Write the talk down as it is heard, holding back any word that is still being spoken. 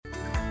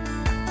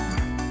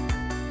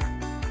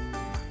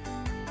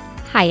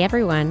Hi,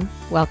 everyone.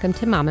 Welcome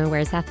to Mama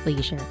Wears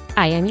Athleisure.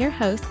 I am your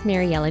host,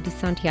 Mariela de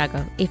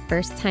Santiago, a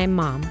first-time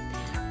mom.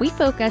 We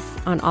focus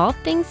on all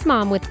things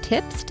mom with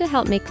tips to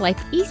help make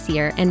life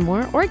easier and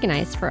more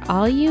organized for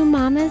all you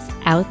mamas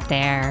out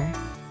there.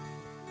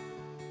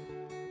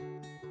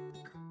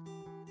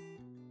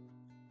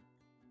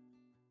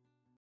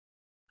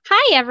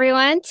 Hi,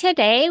 everyone.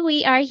 Today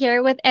we are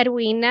here with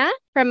Edwena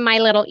from My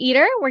Little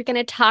Eater. We're going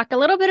to talk a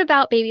little bit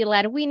about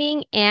baby-led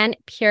weaning and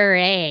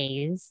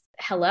purees.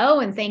 Hello,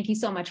 and thank you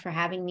so much for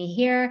having me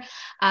here.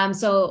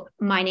 So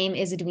my name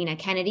is Edwena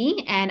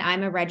Kennedy, and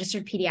I'm a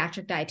registered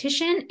pediatric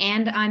dietitian,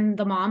 and I'm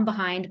the mom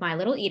behind My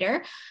Little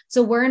Eater.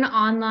 So we're an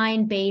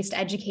online-based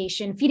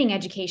feeding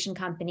education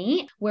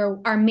company where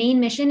our main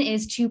mission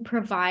is to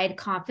provide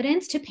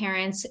confidence to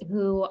parents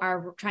who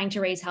are trying to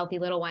raise healthy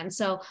little ones.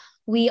 So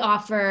we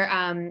offer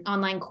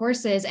online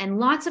courses and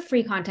lots of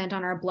free content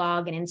on our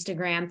blog and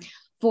Instagram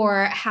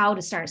for how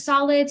to start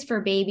solids for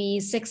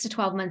babies 6 to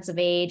 12 months of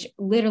age,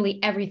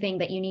 literally everything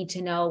that you need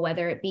to know,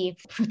 whether it be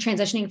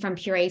transitioning from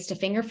purees to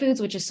finger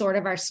foods, which is sort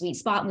of our sweet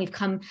spot. And we've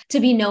come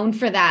to be known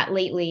for that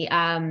lately,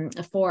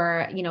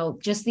 for,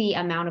 just the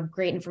amount of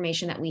great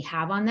information that we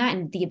have on that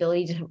and the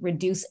ability to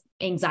reduce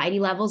anxiety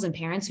levels in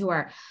parents who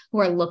are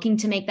looking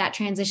to make that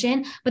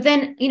transition. But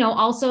then,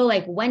 also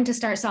like when to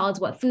start solids,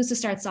 what foods to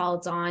start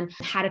solids on,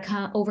 how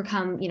to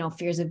overcome,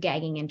 fears of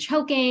gagging and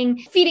choking,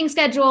 feeding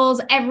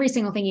schedules, every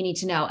single thing you need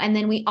to know. And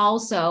then we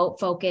also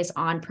focus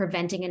on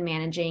preventing and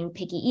managing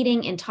picky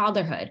eating in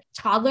toddlerhood.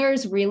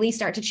 Toddlers really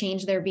start to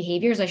change their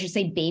behaviors. I should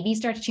say babies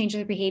start to change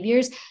their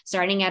behaviors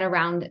starting at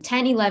around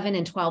 10, 11,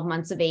 and 12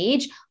 months of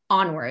age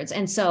onwards.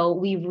 And so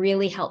we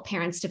really help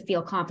parents to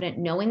feel confident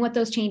knowing what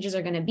those changes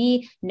are going to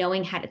be,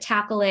 knowing how to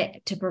tackle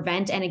it to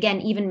prevent, and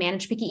again, even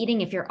manage picky eating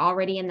if you're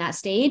already in that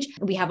stage.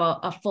 We have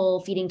a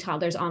full Feeding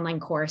Toddlers online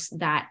course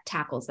that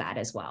tackles that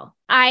as well.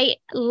 I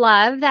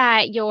love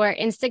that your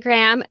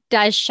Instagram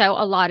does show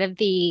a lot of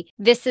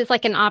this is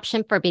like an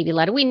option for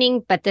baby-led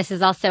weaning, but this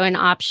is also an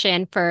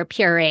option for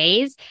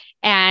purees.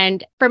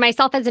 And for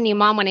myself as a new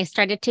mom, when I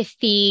started to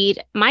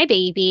feed my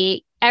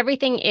baby,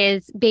 everything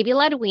is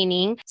baby-led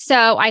weaning.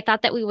 So I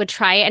thought that we would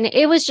try it. And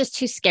it was just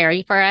too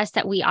scary for us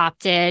that we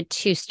opted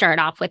to start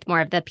off with more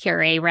of the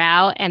puree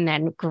route and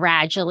then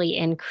gradually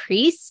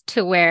increase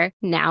to where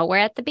now we're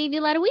at the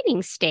baby-led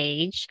weaning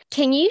stage.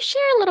 Can you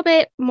share a little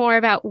bit more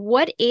about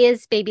what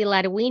is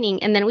baby-led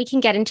weaning? And then we can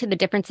get into the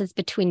differences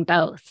between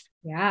both.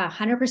 Yeah,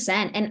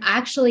 100%. And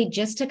actually,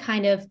 just to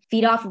kind of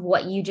feed off of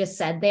what you just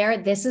said there,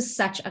 this is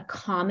such a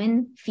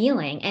common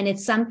feeling. And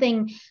it's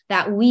something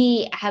that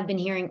we have been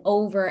hearing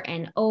over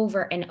and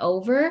over and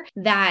over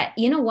that,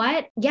 you know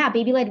what? Yeah,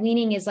 baby-led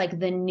weaning is like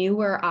the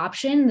newer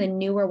option, the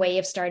newer way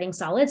of starting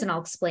solids. And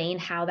I'll explain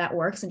how that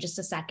works in just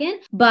a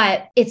second.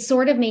 But it's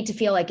sort of made to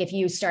feel like if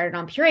you started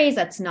on purees,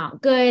 that's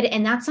not good.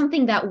 And that's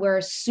something that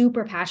we're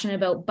super passionate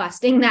about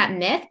busting that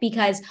myth,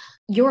 because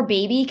your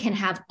baby can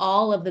have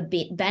all of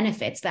the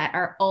benefits that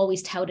are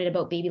always touted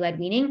about baby-led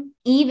weaning,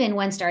 even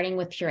when starting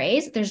with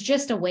purees. There's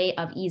just a way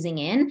of easing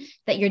in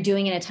that you're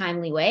doing in a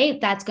timely way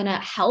that's going to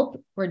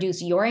help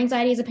reduce your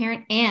anxiety as a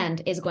parent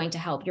and is going to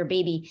help your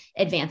baby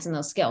advance in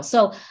those skills.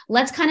 So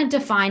let's kind of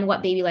define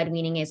what baby-led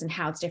weaning is and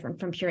how it's different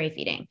from puree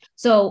feeding.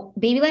 So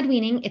baby-led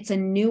weaning, it's a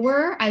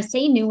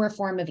newer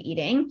form of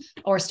eating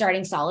or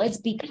starting solids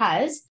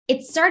because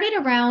it started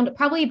around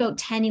probably about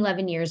 10,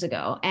 11 years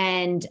ago.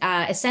 And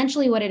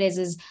essentially what it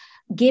is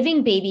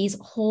giving babies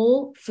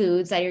whole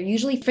foods that are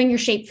usually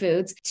finger-shaped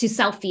foods to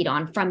self-feed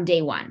on from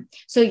day one.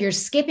 So you're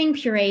skipping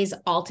purees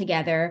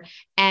altogether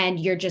and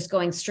you're just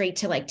going straight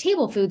to like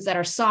table foods that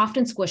are soft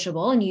and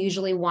squishable. And you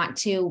usually want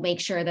to make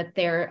sure that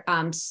they're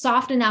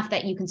soft enough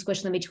that you can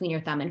squish them between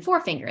your thumb and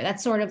forefinger.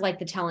 That's sort of like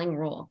the telling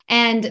rule.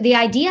 And the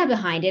idea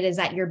behind it is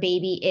that your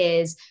baby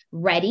is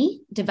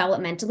ready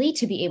developmentally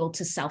to be able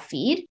to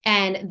self-feed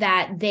and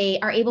that they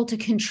are able to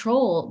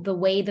control the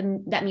way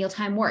that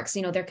mealtime works.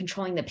 They're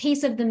controlling the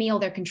pace of the meal.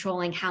 They're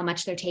controlling how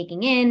much they're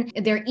taking in.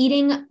 They're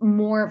eating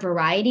more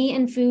variety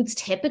in foods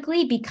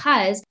typically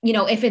because,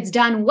 if it's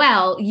done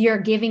well, you're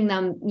giving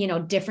them,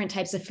 different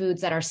types of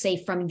foods that are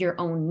safe from your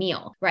own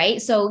meal, right?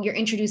 So you're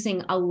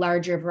introducing a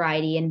larger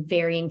variety and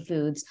varying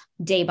foods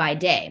day by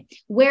day.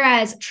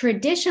 Whereas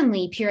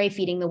traditionally puree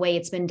feeding, the way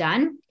it's been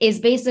done is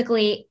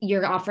basically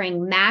you're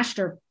offering mashed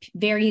or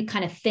very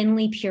kind of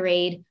thinly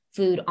pureed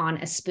food on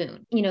a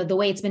spoon. The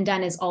way it's been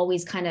done is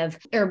always kind of,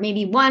 or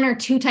maybe one or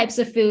two types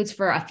of foods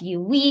for a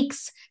few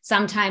weeks.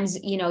 Sometimes,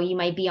 you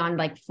might be on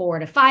like 4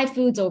 to 5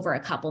 foods over a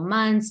couple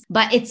months,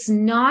 but it's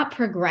not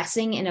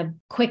progressing in a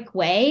quick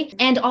way.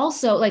 And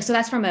also so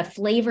that's from a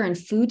flavor and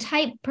food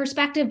type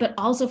perspective, but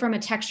also from a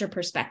texture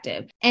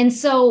perspective. And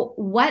so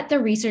what the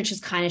research has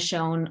kind of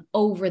shown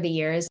over the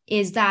years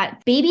is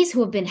that babies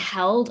who have been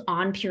held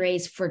on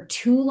purees for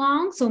too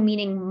long, so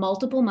meaning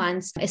multiple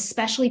months,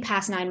 especially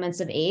past 9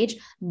 months of age,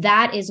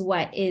 that is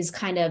what is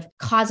kind of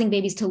causing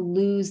babies to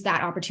lose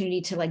that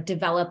opportunity to like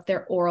develop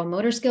their oral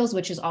motor skills,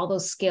 which is all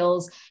those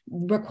skills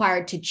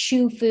required to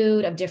chew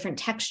food of different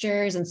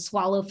textures and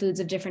swallow foods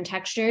of different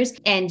textures.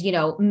 And,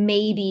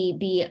 maybe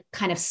be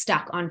kind of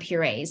stuck on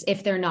purees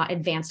if they're not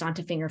advanced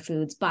onto finger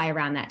foods by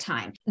around that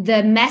time.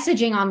 The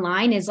messaging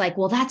online is like,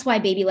 well, that's why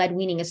baby-led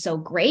weaning is so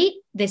great.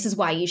 This is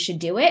why you should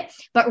do it.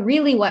 But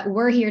really what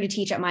we're here to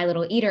teach at My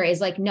Little Eater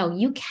is like, no,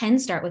 you can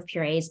start with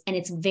purees and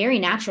it's very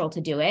natural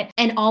to do it.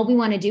 And all we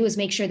want to do is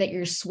make sure that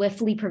you're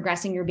swiftly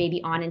progressing your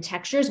baby on in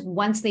textures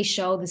once they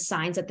show the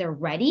signs that they're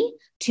ready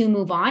to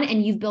move on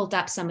and you've built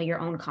up some of your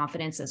own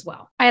confidence as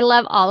well. I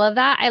love all of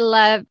that. I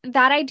love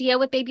that idea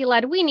with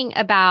baby-led weaning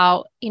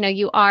about,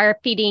 you are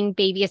feeding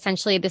baby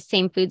essentially the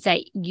same foods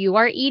that you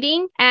are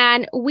eating.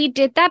 And we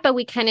did that, but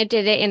we kind of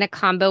did it in a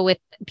combo with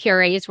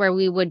purees where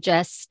we would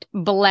just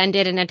blend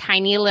it in a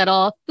tiny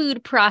little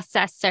food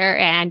processor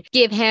and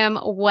give him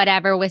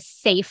whatever was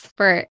safe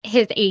for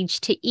his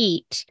age to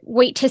eat.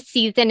 Wait to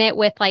season it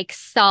with like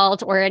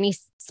salt or any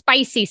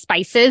spicy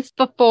spices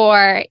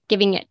before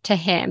giving it to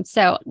him.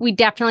 So we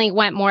definitely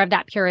went more of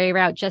that puree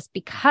route just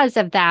because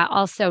of that.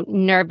 Also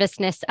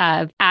nervousness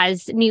of,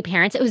 as new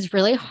parents, it was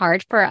really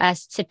hard for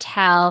us to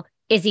tell,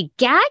 is he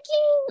gagging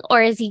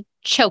or is he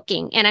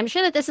choking? And I'm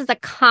sure that this is a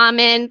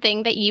common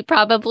thing that you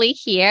probably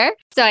hear.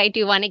 So I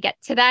do want to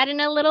get to that in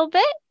a little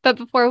bit. But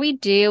before we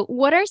do,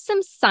 what are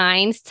some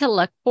signs to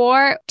look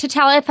for to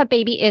tell if a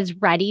baby is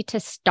ready to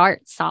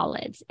start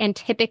solids? And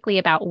typically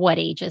about what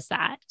age is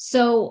that?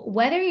 So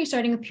whether you're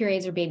starting with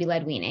purees or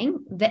baby-led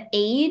weaning, the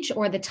age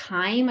or the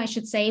time, I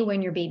should say,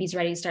 when your baby's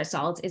ready to start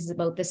solids is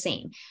about the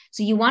same.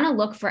 So you want to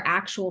look for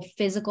actual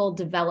physical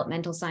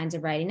developmental signs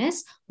of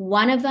readiness.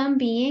 One of them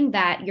being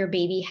that your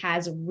baby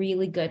has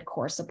really good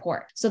core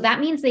support. So that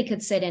means they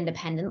could sit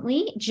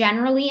independently,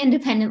 generally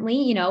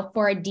independently,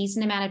 for a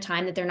decent amount of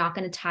time, that they're not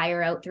going to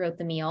tire out throughout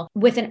the meal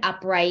with an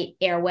upright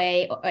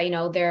airway.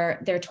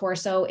 Their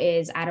torso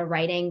is at a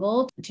right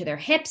angle to their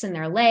hips and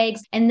their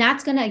legs. And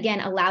that's going to, again,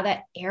 allow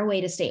that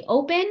airway to stay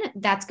open.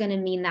 That's going to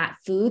mean that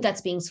food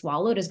that's being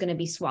swallowed is going to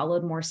be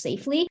swallowed more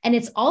safely. And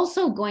it's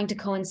also going to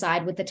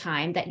coincide with the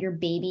time that your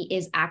baby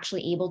is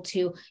actually able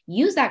to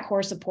use that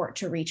core support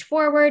to reach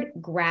forward,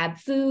 grab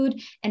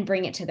food, and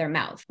bring it to their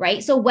mouth,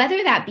 right? So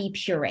whether that be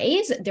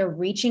purees, they're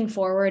reaching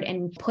forward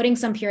and putting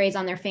some purees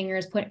on their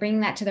fingers,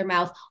 bringing that to their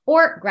mouth,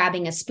 or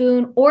grabbing a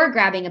spoon or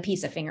grabbing a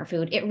piece of finger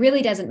food, it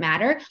really doesn't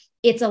matter.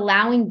 It's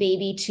allowing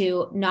baby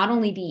to not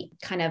only be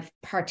kind of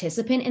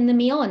participant in the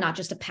meal and not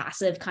just a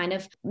passive kind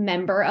of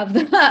member of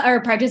the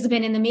or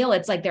participant in the meal.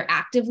 It's like they're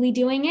actively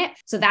doing it.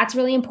 So that's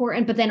really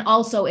important. But then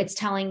also it's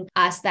telling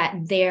us that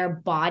their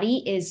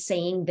body is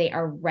saying they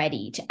are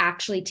ready to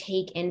actually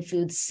take in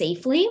food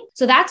safely.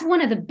 So that's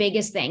one of the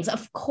biggest things.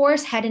 Of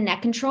course, head and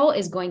neck control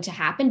is going to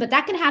happen, but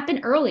that can happen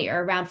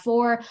earlier, around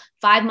 4-5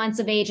 months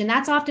of age. And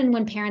that's often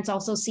when parents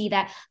also see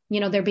that,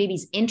 their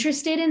baby's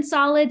interested in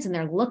solids and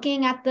they're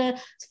looking at the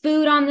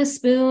food on the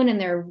spoon and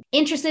they're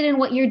interested in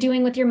what you're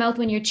doing with your mouth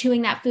when you're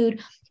chewing that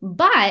food.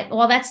 But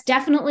while that's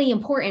definitely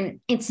important,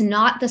 it's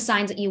not the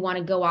signs that you want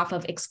to go off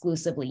of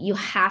exclusively. You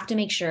have to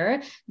make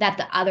sure that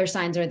the other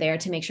signs are there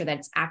to make sure that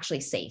it's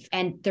actually safe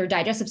and their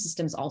digestive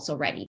system's also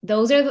ready.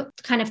 Those are the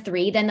kind of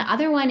three. Then the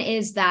other one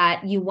is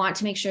that you want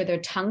to make sure their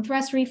tongue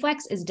thrust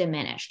reflex is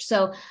diminished.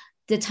 So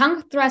the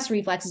tongue thrust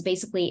reflex is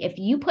basically if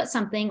you put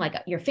something like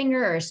your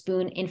finger or a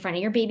spoon in front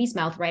of your baby's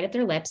mouth right at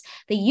their lips,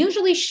 they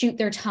usually shoot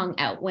their tongue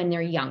out when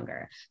they're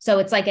younger. So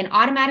it's like an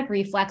automatic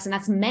reflex, and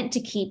that's meant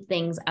to keep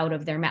things out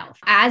of their mouth.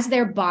 As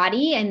their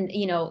body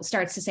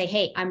starts to say,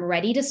 hey, I'm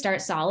ready to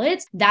start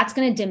solids, that's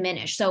going to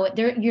diminish. So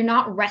you're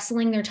not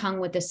wrestling their tongue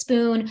with a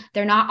spoon.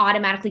 They're not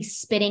automatically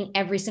spitting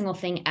every single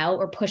thing out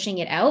or pushing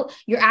it out.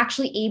 You're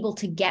actually able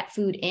to get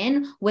food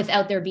in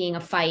without there being a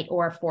fight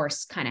or a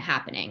force kind of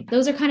happening.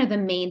 Those are kind of the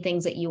main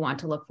things that you want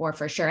to look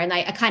for sure. And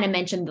I kind of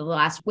mentioned the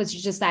last was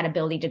just that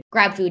ability to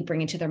grab food,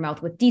 bring it to their mouth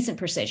with decent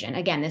precision.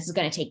 Again, this is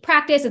going to take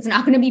practice. It's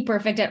not going to be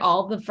perfect at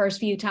all the first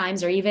few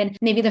times or even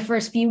maybe the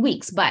first few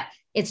weeks, but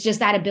it's just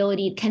that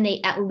ability. Can they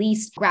at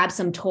least grab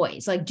some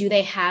toys? Like, do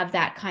they have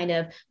that kind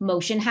of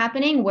motion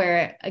happening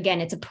where,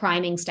 again, it's a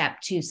priming step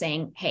to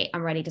saying, hey,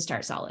 I'm ready to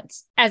start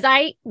solids. As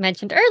I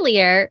mentioned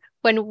earlier,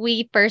 when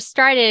we first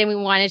started and we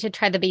wanted to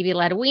try the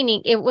baby-led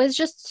weaning, it was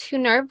just too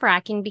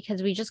nerve-wracking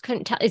because we just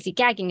couldn't tell, is he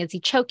gagging? Is he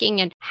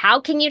choking? And how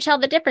can you tell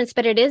the difference?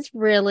 But it is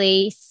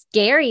really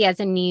scary as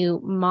a new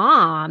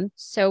mom.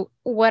 So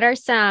what are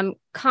some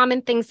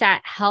common things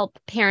that help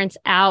parents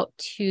out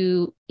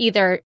to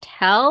either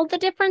tell the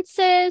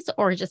differences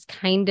or just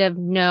kind of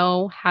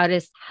know how to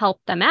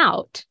help them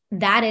out?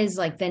 That is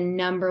like the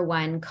number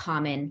one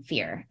common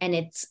fear. And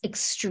it's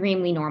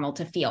extremely normal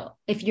to feel.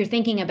 If you're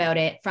thinking about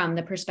it from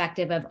the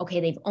perspective of,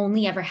 okay, they've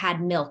only ever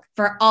had milk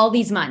for all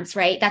these months,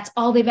 right? That's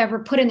all they've ever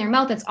put in their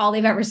mouth. That's all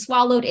they've ever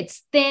swallowed.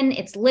 It's thin,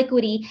 it's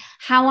liquidy.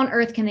 How on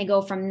earth can they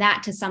go from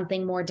that to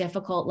something more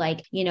difficult,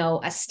 like,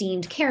 a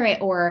steamed carrot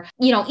or,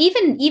 even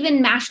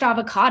even mashed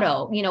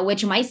avocado,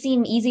 which might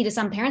seem easy to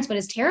some parents, but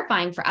is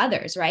terrifying for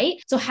others,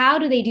 right? So how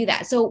do they do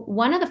that? So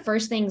one of the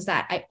first things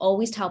that I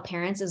always tell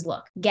parents is,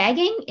 look,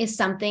 gagging is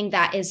something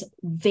that is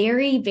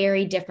very,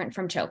 very different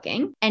from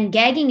choking, and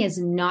gagging is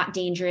not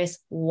dangerous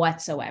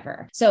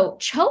whatsoever. So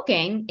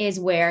choking is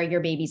where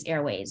your baby's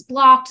airway is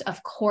blocked.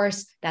 Of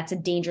course, that's a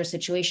dangerous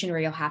situation where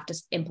you'll have to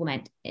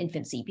implement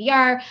infant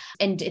CPR,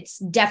 and it's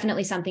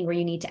definitely something where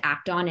you need to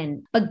act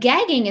on. But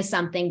gagging is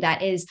something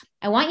that is,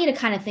 I want you to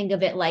kind of think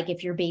of it like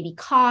if your baby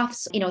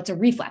coughs, it's a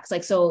reflex.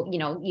 Like, so,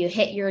 you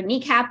hit your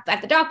kneecap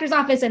at the doctor's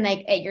office and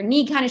like your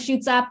knee kind of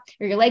shoots up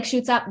or your leg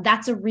shoots up.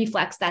 That's a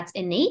reflex that's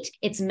innate.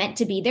 It's meant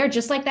to be there,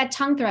 just like that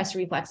tongue thrust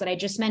reflex that I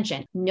just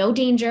mentioned. No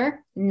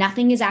danger.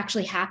 Nothing is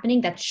actually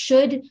happening that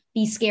should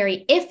be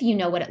scary if you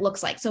know what it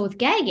looks like. So with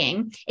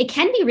gagging, it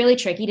can be really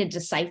tricky to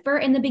decipher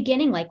in the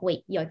beginning. Like,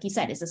 wait, like you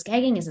said, is this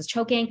gagging? Is this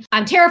choking?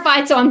 I'm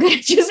terrified, so I'm going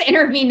to just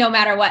intervene no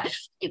matter what.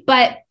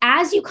 But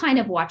as you kind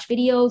of watch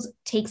videos,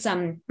 take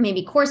some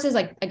maybe courses,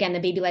 like again, the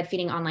baby-led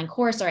feeding online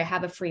course, or I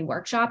have a free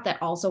workshop that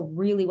also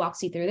really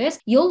walks you through this,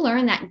 you'll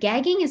learn that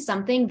gagging is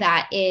something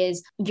that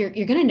is, you're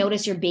going to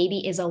notice your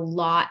baby is a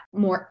lot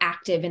more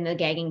active in the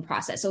gagging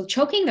process. So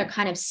choking, they're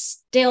kind of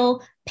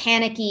still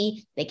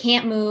panicky. They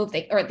can't move,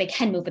 they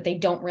can move, but they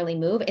don't really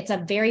move. It's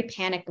a very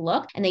panicked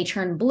look, and they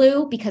turn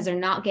blue because they're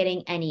not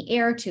getting any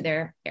air to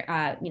their,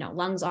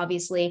 lungs,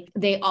 obviously.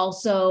 They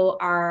also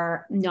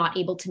are not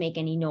able to make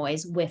any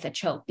noise with a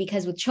choke,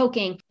 because with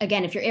choking,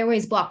 again, if your airway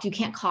is blocked, you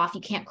can't cough,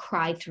 you can't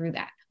cry through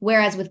that.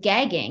 Whereas with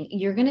gagging,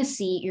 you're going to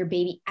see your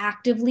baby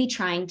actively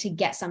trying to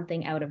get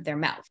something out of their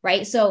mouth,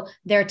 right? So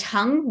their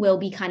tongue will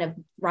be kind of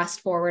thrust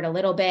forward a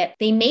little bit.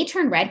 They may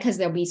turn red because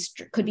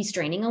could be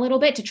straining a little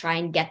bit to try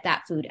and get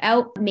that food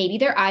out. Maybe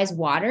their eyes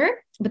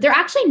water, but they're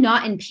actually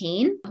not in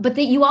pain. But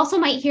you also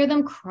might hear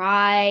them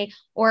cry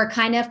or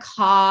kind of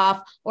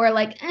cough or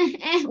like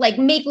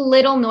make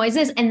little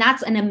noises. And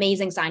that's an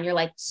amazing sign. You're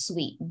like,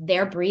 sweet,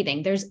 they're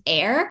breathing. There's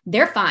air.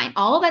 They're fine.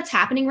 All that's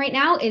happening right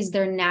now is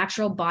their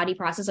natural body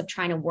process of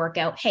trying to work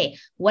out, hey,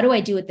 what do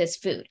I do with this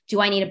food?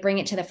 Do I need to bring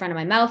it to the front of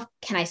my mouth?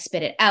 Can I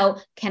spit it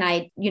out? Can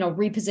I,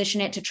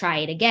 reposition it to try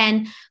it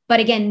again? But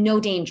again, no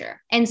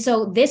danger. And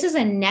so this is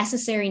a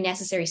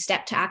necessary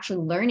step to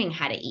actually learning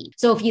how to eat.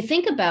 So if you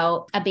think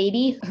about a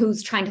baby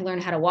who's trying to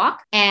learn how to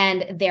walk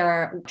and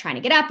they're trying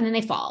to get up and then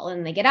they fall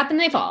and they get up and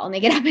they fall and they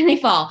get up and they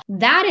fall,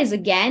 that is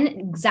again,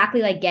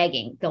 exactly like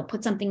gagging. They'll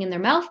put something in their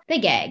mouth, they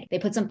gag. They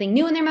put something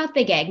new in their mouth,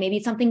 they gag. Maybe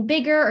it's something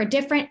bigger or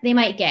different, they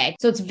might gag.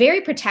 So it's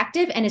very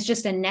protective, and it's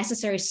just a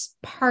necessary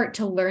part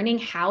to learning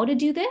how to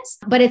do this.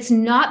 But it's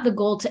not the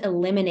goal to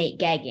eliminate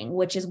gagging,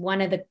 which is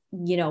one of the,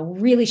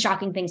 really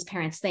shocking things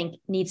parents think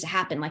needs to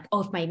happen. Like,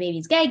 oh, if my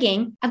baby's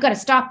gagging, I've got to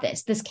stop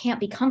this. This can't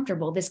be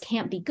comfortable. This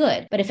can't be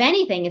good. But if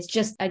anything, it's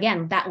just,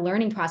 again, that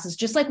learning process.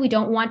 Just like we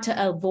don't want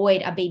to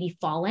avoid a baby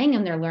falling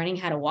and they're learning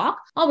how to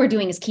walk, all we're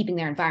doing is keeping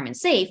their environment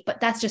safe,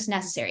 but that's just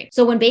necessary.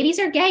 So when babies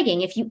are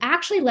gagging, if you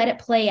actually let it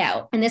play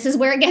out, and this is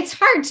where it gets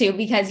hard too,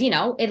 because,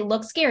 it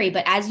looks scary,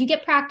 but as you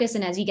get practice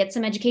and as you get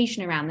some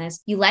education around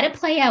this, you let it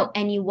play out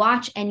and you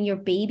watch, and your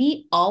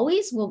baby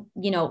always will,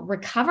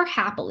 recover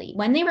happily.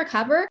 When they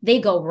recover, they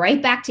go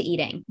right back to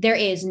eating. There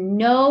is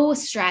no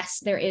stress.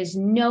 There is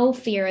no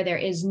fear. There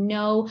is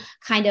no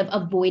kind of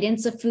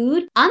avoidance of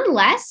food,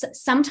 unless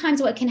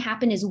sometimes what can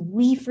happen is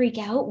we freak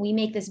out. We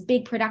make this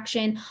big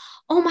production.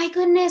 Oh my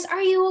goodness,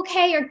 are you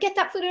okay? Or get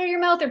that food out of your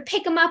mouth, or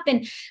pick them up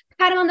and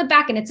pat him on the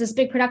back, and it's this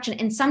big production.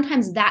 And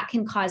sometimes that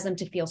can cause them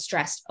to feel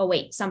stressed. Oh,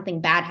 wait, something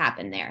bad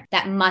happened there.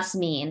 That must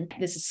mean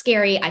this is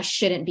scary. I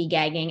shouldn't be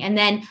gagging. And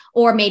then,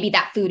 or maybe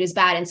that food is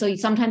bad. And so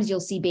sometimes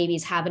you'll see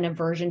babies have an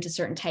aversion to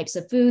certain types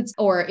of foods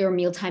or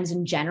meal times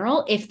in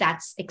general, if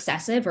that's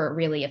excessive or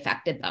really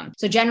affected them.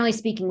 So generally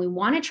speaking, we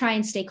want to try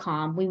and stay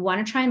calm. We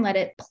want to try and let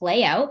it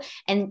play out.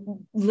 And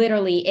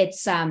literally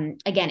it's,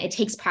 again, it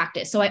takes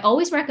practice. So I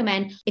always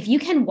recommend, if you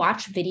can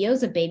watch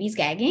videos of babies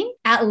gagging,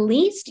 at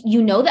least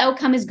the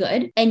outcome is good.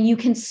 And you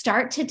can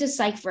start to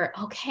decipher,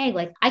 okay,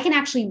 like I can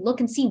actually look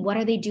and see what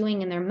are they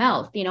doing in their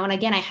mouth, and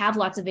again, I have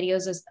lots of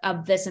videos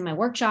of this in my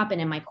workshop and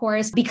in my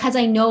course, because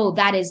I know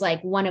that is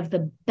like one of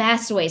the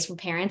best ways for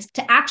parents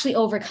to actually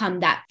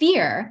overcome that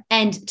fear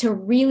and to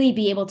really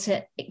be able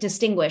to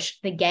distinguish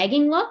the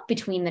gagging look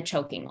between the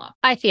choking look.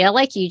 I feel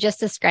like you just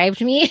described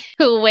me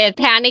with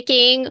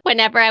panicking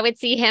whenever I would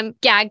see him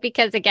gag,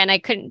 because again, I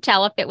couldn't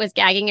tell if it was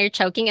gagging or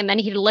choking. And then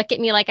he'd look at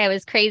me like I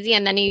was crazy,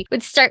 and then he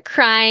would start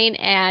crying.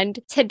 And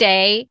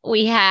today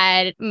we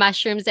had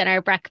mushrooms in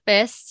our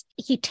breakfast.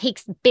 He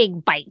takes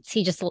big bites.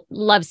 He just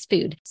loves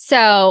food.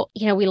 So,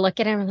 we look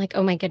at him and we're like,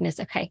 oh my goodness,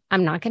 okay,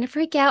 I'm not going to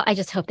freak out. I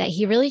just hope that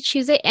he really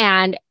chews it.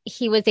 And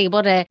he was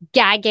able to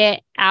gag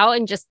it out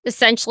and just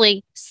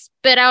essentially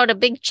spit out a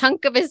big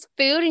chunk of his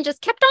food and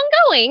just kept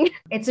on going.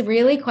 It's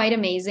really quite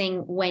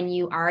amazing when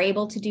you are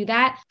able to do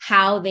that,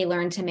 how they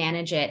learn to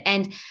manage it.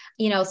 And,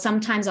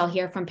 sometimes I'll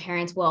hear from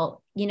parents,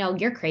 well,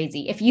 you're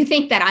crazy. If you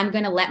think that I'm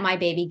going to let my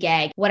baby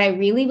gag, what I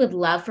really would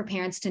love for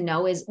parents to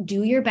know is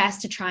do your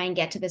best to try and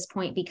get to this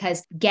point,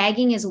 because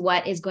gagging is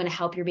what is going to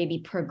help your baby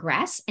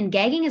progress. And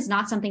gagging is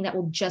not something that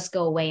will just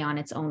go away on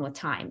its own with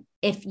time.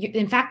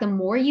 In fact, the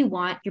more you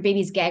want your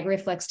baby's gag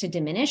reflex to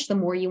diminish, the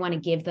more you want to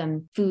give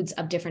them foods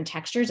of different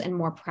textures and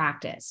more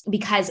practice,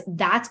 because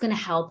that's going to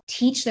help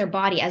teach their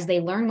body as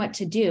they learn what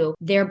to do.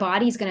 Their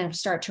body's going to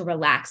start to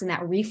relax, and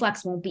that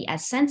reflex won't be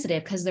as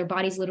sensitive because their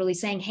body's literally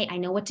saying, hey, I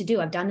know what to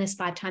do. I've done this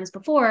 5 times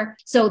before.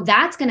 So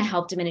that's going to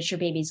help diminish your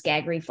baby's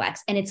gag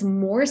reflex. And it's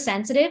more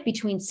sensitive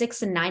between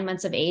 6 and 9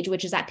 months of age,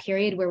 which is that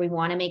period where we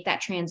want to make that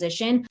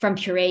transition from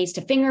purees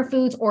to finger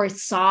foods, or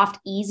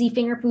soft, easy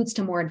finger foods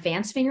to more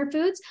advanced finger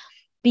foods,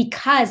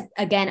 because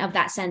again, of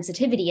that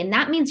sensitivity. And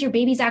that means your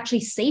baby's actually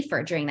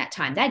safer during that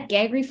time. That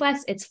gag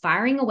reflex, it's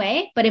firing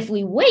away. But if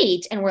we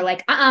wait and we're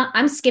like,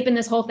 I'm skipping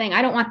this whole thing,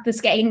 I don't want this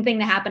gagging thing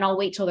to happen, I'll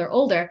wait till they're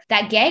older,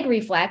 that gag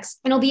reflex,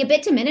 it'll be a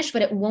bit diminished,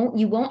 but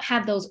you won't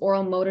have those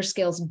oral motor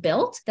skills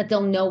built that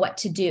they'll know what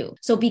to do.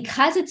 So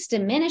because it's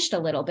diminished a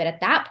little bit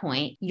at that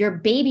point, your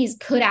babies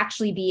could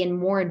actually be in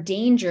more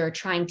danger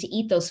trying to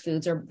eat those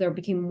foods, or there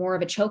become more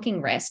of a choking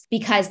risk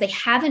because they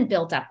haven't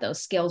built up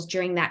those skills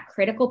during that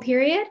critical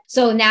period.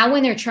 So now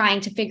when they're trying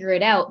to figure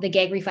it out, the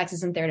gag reflex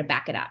isn't there to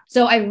back it up.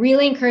 So I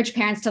really encourage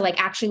parents to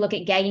actually look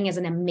at gagging as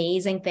an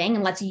amazing thing,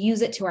 and let's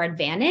use it to our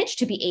advantage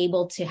to be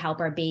able to help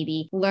our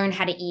baby learn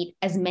how to eat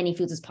as many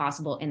foods as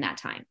possible in that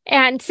time.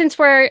 And since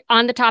we're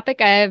on the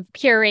topic of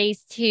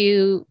purees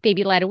to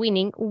baby-led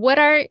weaning, what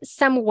are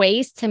some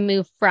ways to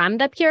move from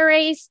the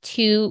purees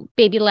to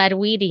baby-led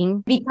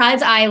weaning?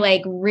 Because I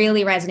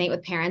really resonate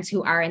with parents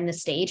who are in the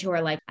stage who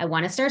are like, I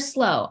want to start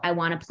slow, I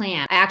want to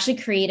plan. I actually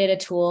created a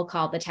tool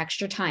called the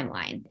Texture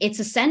Timeline. It's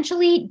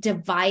essentially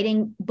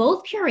dividing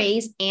both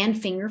purees and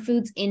finger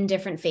foods in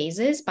different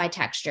phases by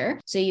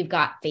texture. So you've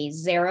got phase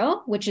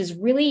 0, which is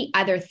really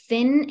either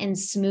thin and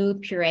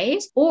smooth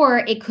purees, or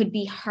it could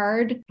be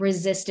hard,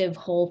 resistive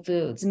whole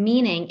foods,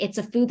 meaning it's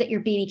a food that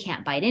your baby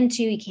can't bite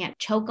into, you can't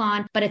choke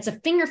on, but it's a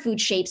finger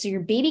food shape. So your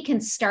baby can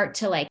start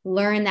to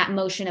learn that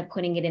motion of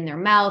putting it in their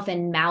mouth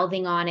and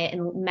mouthing on it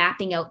and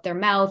mapping out their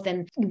mouth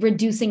and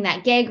reducing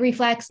that gag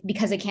reflex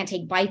because they can't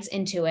take bites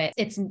into it.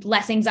 It's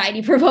less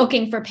anxiety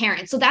provoking for parents.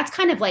 So that's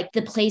kind of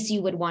the place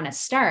you would want to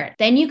start.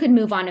 Then you could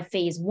move on to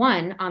phase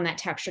 1 on that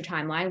texture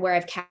timeline, where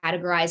I've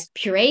categorized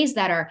purees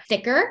that are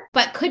thicker,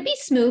 but could be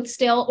smooth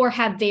still, or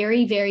have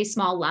very, very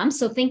small lumps.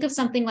 So think of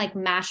something like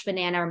mashed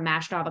banana or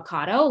mashed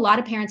avocado. A lot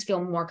of parents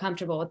feel more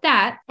comfortable with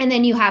that. And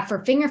then you have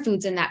for finger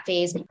foods in that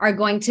phase are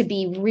going to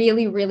be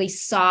really, really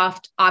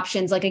soft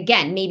options.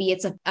 Again, maybe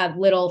it's a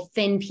little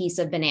thin piece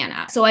of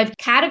banana. So I've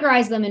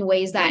categorized them in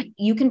ways that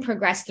you can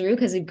progress through,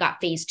 because we've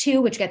got phase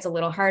 2, which gets a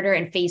little harder,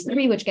 and phase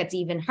 3, which gets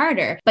even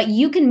harder, but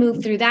you can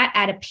move through that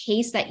at a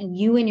pace that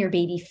you and your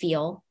baby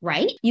feel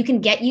right. You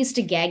can get used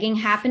to gagging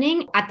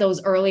happening at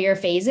those earlier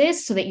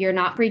phases so that you're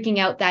not freaking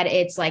out that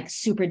it's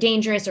super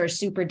dangerous or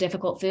super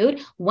difficult food.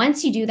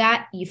 Once you do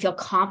that, you feel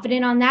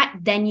confident on that,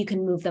 then you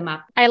can move them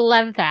up. I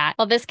love that.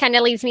 Well, this kind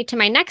of leads me to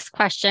my next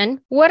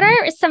question. What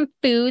are some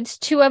foods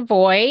to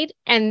avoid?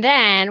 And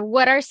then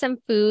what are some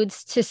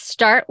foods to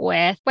start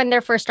with when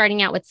they're first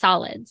starting out with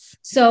solids?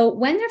 So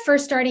when they're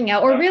first starting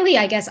out, or really,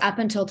 I guess, up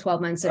until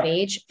 12 months of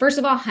age, first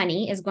of all,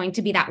 honey is going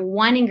to be that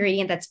one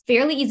ingredient that's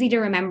fairly easy to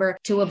remember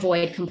to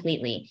avoid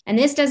completely. And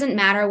this doesn't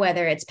matter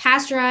whether it's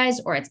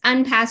pasteurized or it's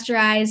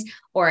unpasteurized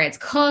or it's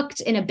cooked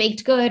in a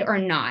baked good or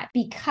not,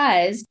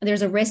 because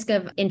there's a risk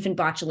of infant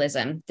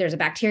botulism. There's a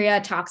bacteria,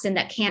 a toxin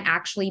that can't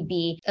actually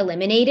be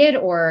eliminated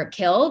or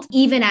killed,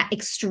 even at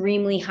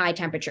extremely high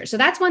temperatures. So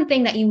that's one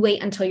thing that you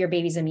wait until your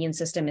baby's immune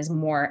system is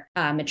more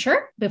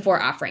mature before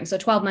offering. So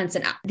 12 months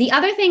and up. The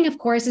other thing, of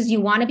course, is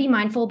you want to be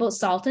mindful about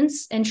salt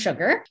and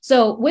sugar.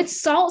 So with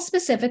salt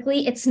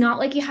specifically, it's not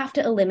like you have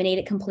to eliminate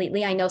it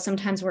completely. I know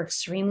sometimes we're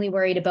extremely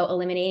worried about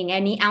eliminating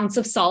any ounce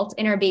of salt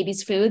in our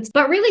baby's foods,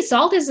 but really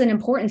salt is an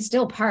important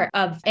still part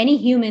of any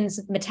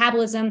human's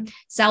metabolism,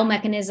 cell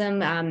mechanism,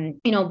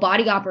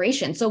 body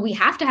operation. So we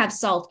have to have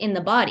salt in the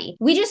body.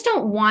 We just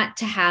don't want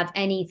to have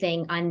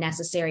anything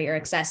unnecessary or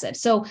excessive.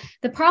 So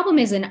the problem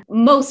is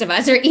most of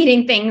us are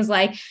eating things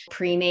like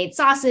pre-made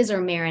sauces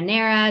or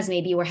marineras.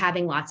 Maybe we're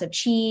having lots of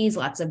cheese,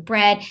 lots of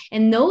bread,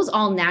 and those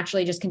all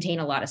naturally just contain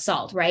a lot of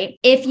salt, right?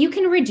 If you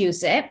can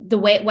reduce it,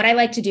 what I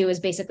like to do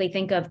is basically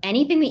think of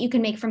anything that you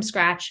can make from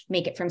scratch,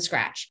 make it from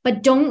scratch,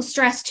 but don't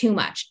stress too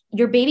much.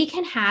 Your baby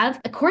can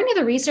have, according to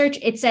the research,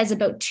 it says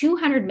about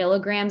 200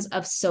 milligrams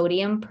of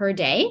sodium per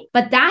day,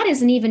 but that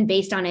isn't even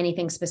based on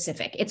anything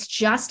specific. It's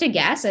just a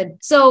guess. And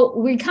so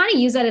we kind of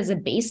use that as a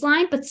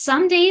baseline, but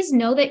some days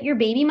know that your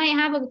baby might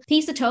have a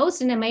piece of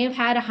toast and it may have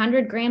had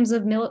 100 grams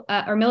of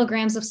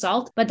milligrams of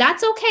salt, but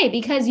that's okay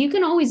because you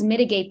can always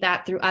mitigate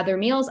that through other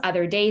meals.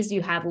 Other days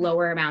you have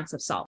lower amounts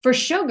of salt. For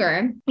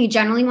sugar, you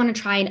generally want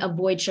to try and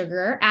avoid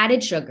sugar,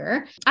 added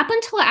sugar, up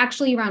until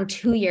actually around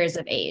 2 years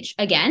of age.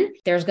 Again,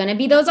 there's going to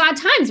be those odd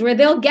times where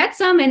they'll get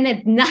some and and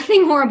that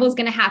nothing horrible is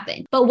going to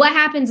happen. But what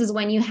happens is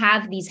when you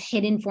have these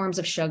hidden forms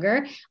of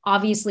sugar,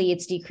 obviously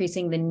it's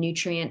decreasing the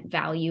nutrient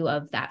value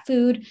of that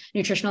food,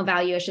 nutritional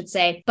value, I should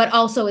say, but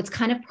also it's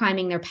kind of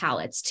priming their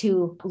palates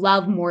to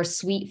love more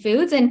sweet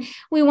foods. And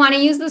we want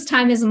to use this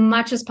time as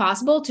much as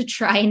possible to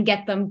try and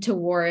get them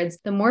towards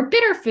the more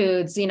bitter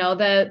foods,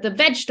 the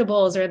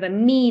vegetables or the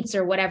meats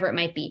or whatever it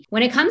might be.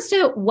 When it comes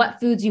to what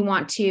foods you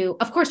want to,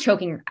 of course,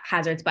 choking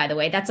hazards, by the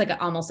way, that's like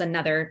almost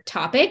another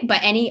topic,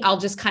 but I'll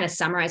just kind of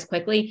summarize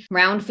quickly.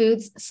 Round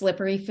foods,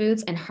 slippery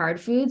foods, and hard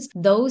foods.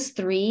 Those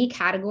three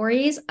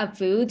categories of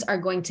foods are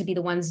going to be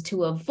the ones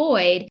to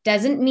avoid.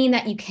 Doesn't mean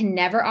that you can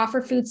never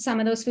offer some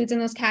of those foods in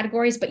those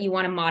categories, but you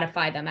want to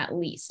modify them at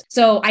least.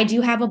 So I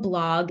do have a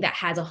blog that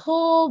has a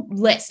whole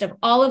list of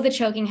all of the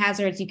choking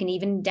hazards. You can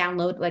even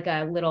download like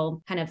a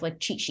little kind of like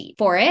cheat sheet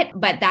for it,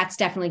 but that's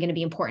definitely going to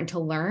be important to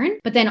learn.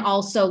 But then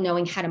also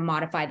knowing how to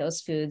modify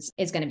those foods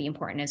is going to be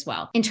important as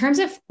well. In terms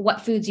of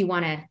what foods you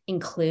want to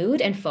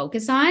include and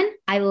focus on,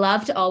 I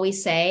love to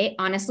always say,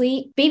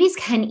 honestly, babies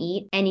can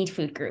eat any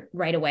food group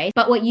right away.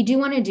 But what you do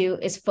want to do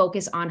is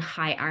focus on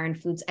high iron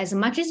foods as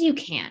much as you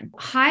can.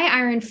 High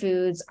iron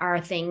foods are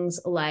things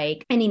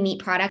like any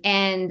meat product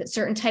and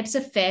certain types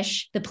of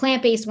fish. The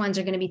plant-based ones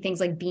are going to be things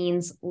like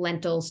beans,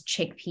 lentils,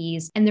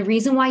 chickpeas. And the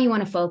reason why you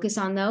want to focus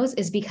on those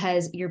is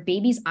because your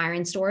baby's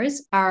iron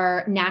stores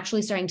are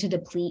naturally starting to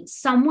deplete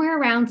somewhere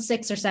around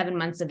 6 or 7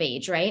 months of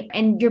age, right?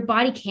 And your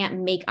body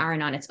can't make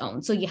iron on its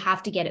own. So you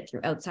have to get it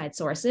through outside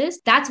sources.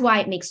 That's why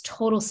it makes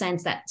total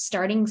sense that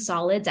starting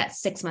solids at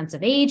 6 months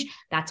of age,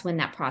 that's when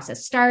that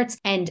process starts.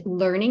 And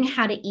learning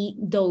how to eat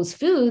those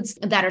foods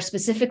that are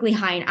specifically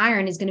high in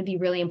iron is going to be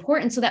really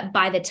important so that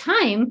by the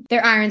time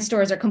their iron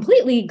stores are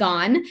completely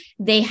gone,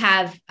 they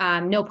have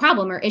no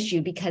problem or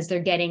issue because they're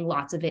getting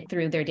lots of it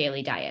through their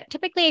daily diet.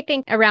 Typically, I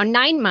think around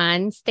 9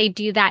 months, they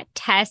do that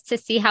test to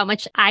see how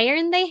much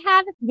iron they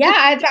have.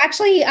 Yeah, it's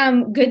actually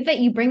good that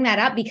you bring that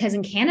up because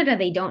in Canada,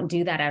 they don't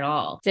do that at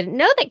all. Didn't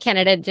know that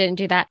Canada didn't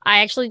do that.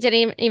 I actually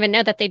didn't even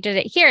know that they did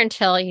it here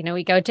until,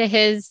 we go to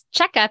his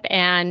checkup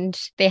and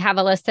they have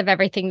a list of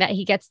everything that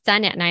he gets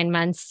done at 9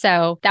 months.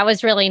 So that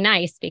was really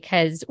nice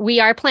because we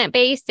are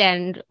plant-based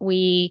and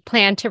we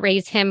plan to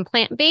raise him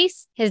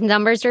plant-based. His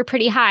numbers are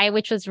pretty high,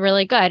 which was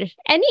really good.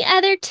 Any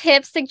other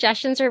tips,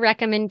 suggestions, or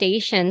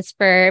recommendations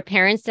for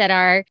parents that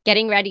are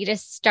getting ready to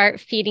start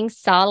feeding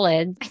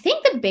solids? I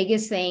think the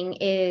biggest thing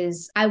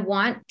is I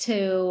want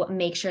to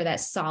make sure that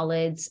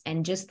solids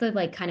and just the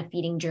kind of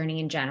feeding journey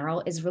in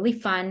general is really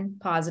fun,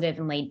 positive,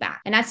 and laid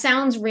back. And that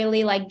sounds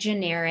really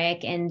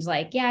generic and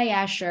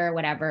yeah, sure,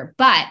 whatever.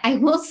 But I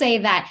will say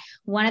that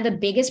one of the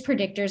biggest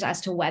predictors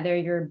as to whether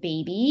your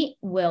baby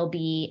will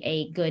be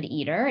a good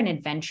eater, an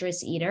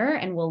adventurous eater,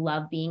 and will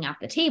love being at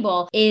the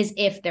table is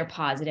if they're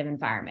positive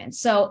environments.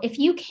 So if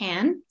you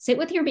can sit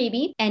with your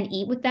baby and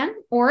eat with them,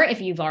 or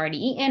if you've already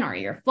eaten or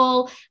you're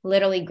full,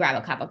 literally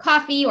grab a cup of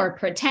coffee or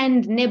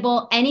pretend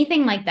nibble,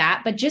 anything like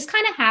that, but just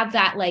kind of have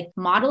that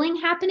modeling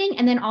happening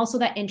and then also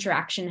that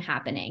interaction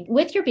happening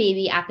with your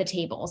baby at the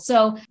table.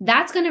 So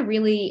that's going to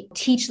really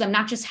teach them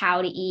not just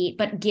how to eat,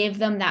 but give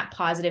them that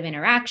positive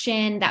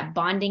interaction, that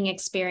bonding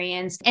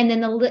experience. And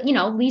then the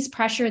least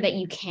pressure that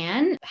you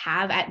can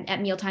have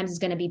at meal times is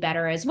going to be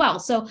better as well.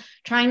 So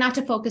trying not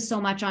to focus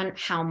so much on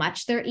how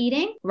much they're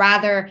eating,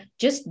 rather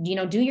just,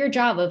 do your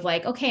job of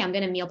okay, I'm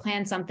going to meal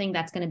plan something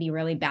that's going to be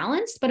really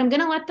balanced, but I'm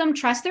going to let them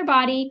trust their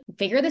body,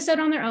 figure this out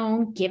on their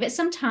own, give it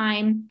some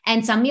time.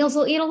 And some meals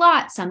they'll eat a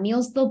lot. Some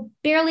meals they'll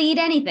barely eat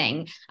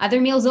anything.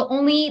 Other meals they'll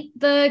only eat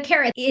the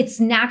carrot. It's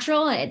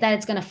natural that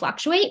it's going to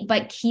fluctuate,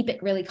 but keep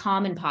it really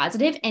calm and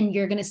positive, and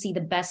you're going to see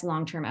the best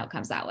long-term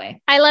outcomes that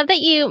way. I love that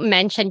you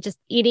mentioned just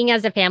eating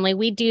as a family.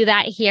 We do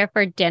that here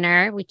for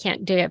dinner. We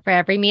can't do it for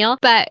every meal,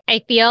 but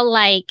I feel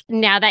like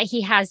now that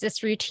he has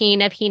this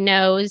routine of he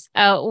knows,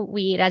 oh,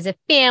 we eat as a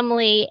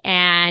family,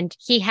 and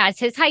he has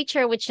his high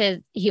chair, which is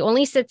he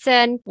only sits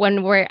in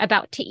when we're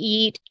about to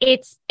eat.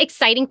 It's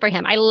exciting for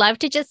him. I love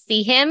to just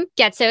see him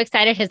get so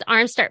excited. His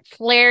arms start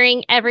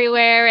flaring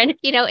everywhere. And,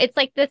 it's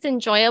like this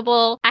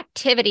enjoyable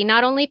activity,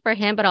 not only for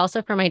him, but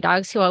also for my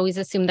dogs who always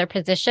assume their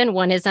position.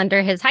 One is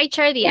under his high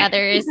chair. The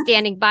other is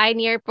standing by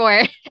near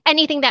for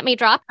anything that may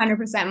drop.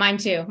 100%. Mine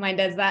too. Mine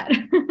does that.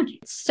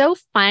 It's so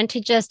fun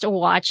to just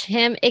watch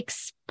him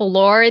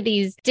explore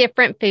these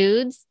different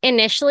foods.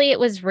 Initially, it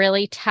was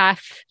really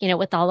tough,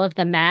 with all of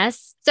the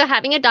mess. So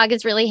having a dog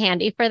is really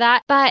handy for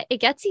that, but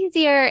it gets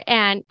easier.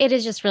 And it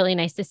is just really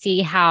nice to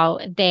see how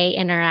they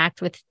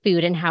interact with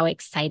food and how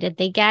excited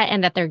they get,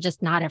 and that they're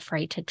just not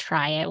afraid to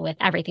try it with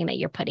everything that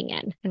you're putting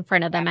in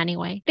front of them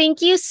anyway.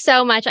 Thank you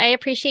so much. I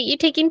appreciate you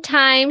taking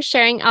time,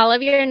 sharing all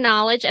of your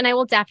knowledge, and I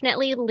will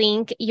definitely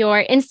link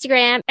your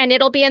Instagram and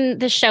it'll be in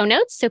the show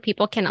notes so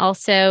people can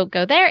also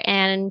go there,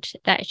 and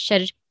that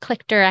should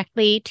click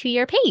directly to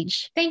your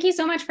page. Thank you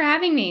so much for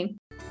having me.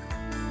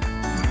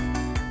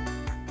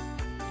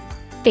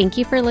 Thank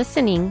you for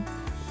listening.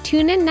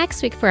 Tune in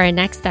next week for our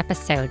next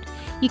episode.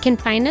 You can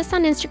find us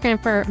on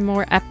Instagram for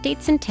more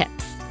updates and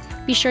tips.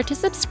 Be sure to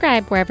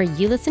subscribe wherever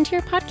you listen to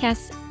your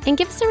podcasts and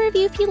give us a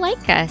review if you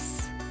like us.